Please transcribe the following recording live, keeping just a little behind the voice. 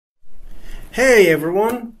Hey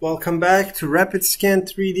everyone, welcome back to Rapid Scan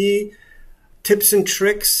 3D tips and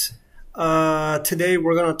tricks. Today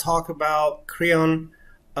we're going to talk about Kreon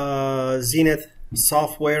Zenith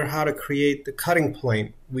software, how to create the cutting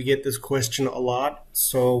plane. We get this question a lot,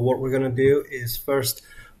 so what we're going to do is first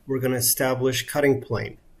we're going to establish cutting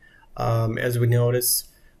plane. As we notice,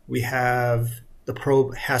 we have the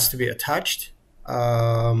probe has to be attached.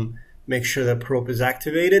 Make sure that probe is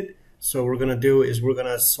activated. So what we're going to do is we're going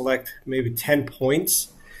to select maybe 10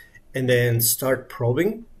 points and then start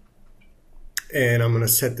probing. And I'm going to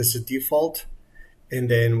set this as default. And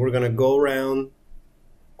then we're going to go around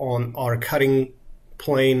on our cutting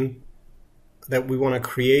plane that we want to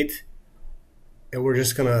create. And we're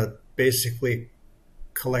just going to basically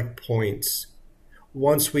collect points.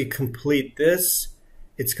 Once we complete this,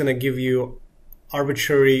 it's going to give you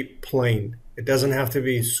arbitrary plane. It doesn't have to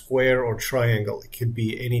be square or triangle. It could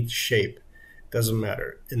be any shape. It doesn't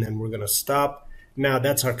matter. And then we're going to stop. Now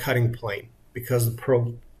that's our cutting plane because the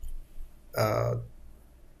probe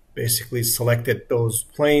basically selected those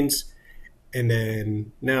planes. And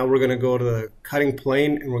then now we're going to go to the cutting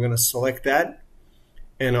plane and we're going to select that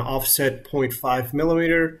and offset 0.5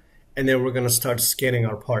 millimeter. And then we're going to start scanning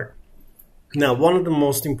our part. Now, one of the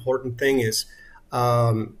most important thing is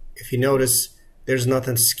if you notice, there's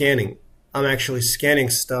nothing scanning. I'm actually scanning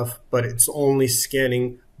stuff, but it's only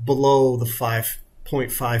scanning below the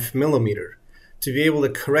 5.5 millimeter. To be able to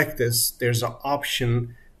correct this, there's an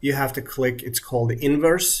option you have to click. It's called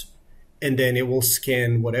inverse, and then it will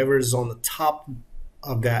scan whatever is on the top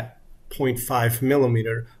of that 0.5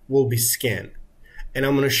 millimeter will be scanned. And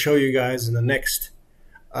I'm going to show you guys in the next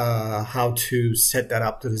how to set that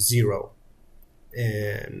up to the 0.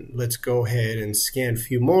 And let's go ahead and scan a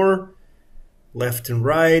few more, left and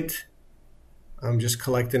right. I'm just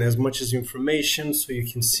collecting as much as information so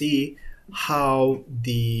you can see how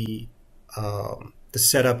the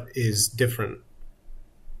setup is different.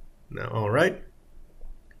 Now, all right.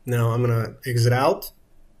 Now I'm gonna exit out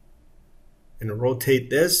and rotate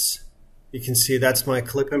this. You can see that's my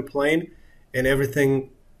clip-in plane, and everything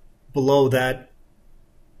below that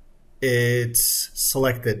it's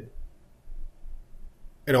selected.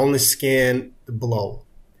 It only scanned the below.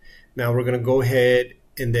 Now we're gonna go ahead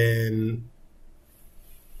and then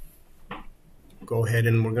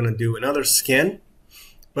we're going to do another scan,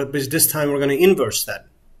 but this time we're going to inverse that.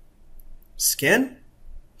 Scan.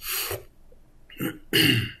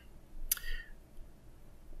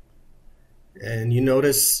 And you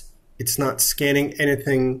notice it's not scanning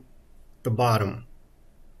anything the bottom.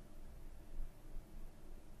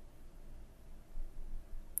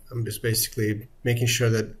 I'm just basically making sure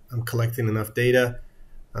that I'm collecting enough data,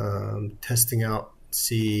 testing out,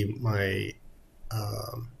 see my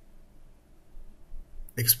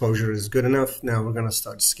exposure is good enough. Now we're going to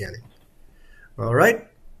start scanning. All right.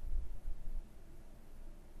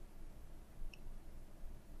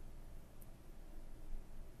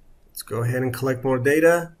 Let's go ahead and collect more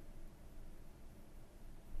data.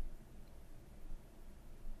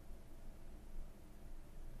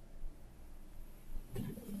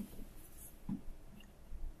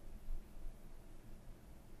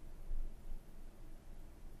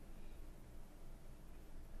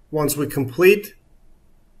 Once we complete,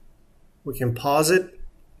 we can pause it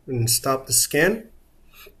and stop the scan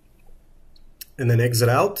and then exit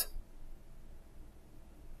out.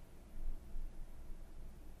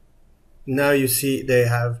 Now you see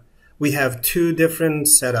we have two different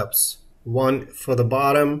setups, one for the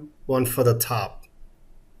bottom, one for the top.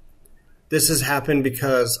 This has happened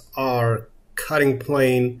because our cutting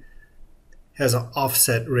plane has an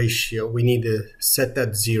offset ratio. We need to set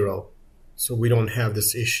that 0 so we don't have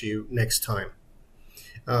this issue next time.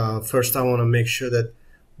 First, I want to make sure that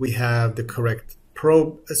we have the correct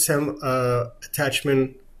probe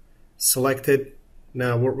attachment selected.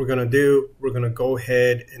 Now, what we're going to do, we're going to go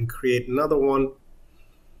ahead and create another one,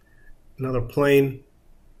 another plane.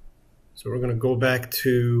 So we're going to go back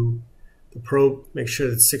to the probe, make sure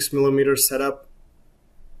that 6 millimeter set up.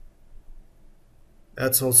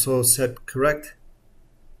 That's also set correct.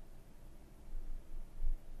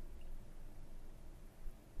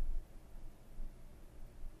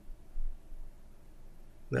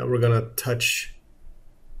 Now we're going to touch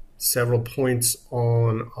several points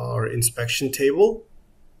on our inspection table.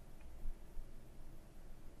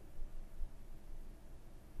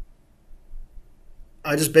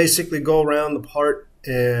 I just basically go around the part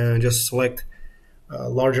and just select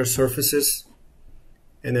larger surfaces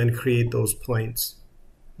and then create those planes.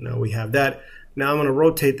 Now we have that. Now I'm going to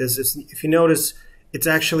rotate this. If you notice, it's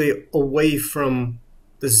actually away from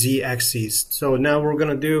the Z-axis. So now what we're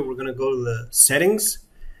going to do, we're going to go to the settings.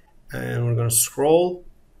 and we're going to scroll.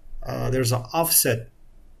 There's an offset,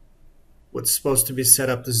 what's supposed to be set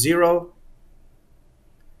up to 0.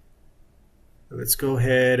 Let's go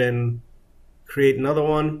ahead and create another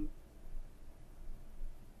one.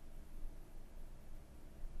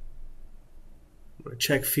 I'm going to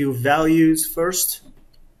check few values first.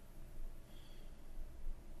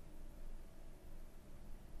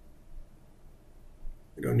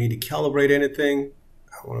 We don't need to calibrate anything.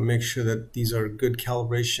 I want to make sure that these are good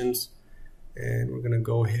calibrations. And we're going to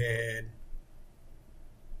go ahead.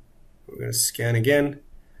 We're going to scan again.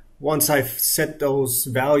 Once I've set those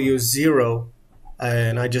values 0,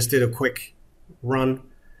 and I just did a quick run,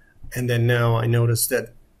 and then now I notice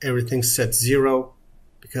that everything's set 0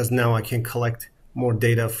 because now I can collect more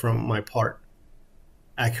data from my part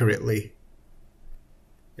accurately.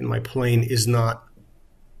 And my plane is not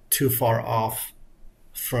too far off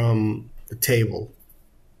from the table.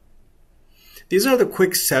 These are the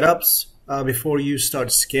quick setups before you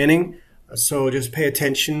start scanning. So just pay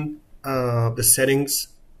attention the settings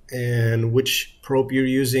and which probe you're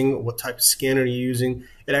using, what type of scanner you're using.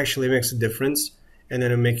 It actually makes a difference, and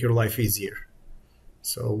then it'll make your life easier.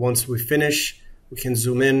 So once we finish, we can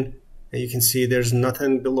zoom in and you can see there's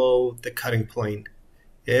nothing below the cutting plane.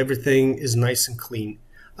 Everything is nice and clean.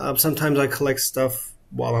 Sometimes I collect stuff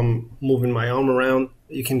while I'm moving my arm around.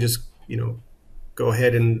 You can just, go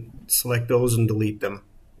ahead and select those and delete them.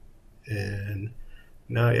 And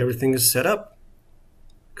now everything is set up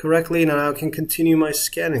correctly. Now I can continue my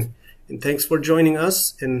scanning. And thanks for joining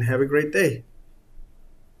us, and have a great day.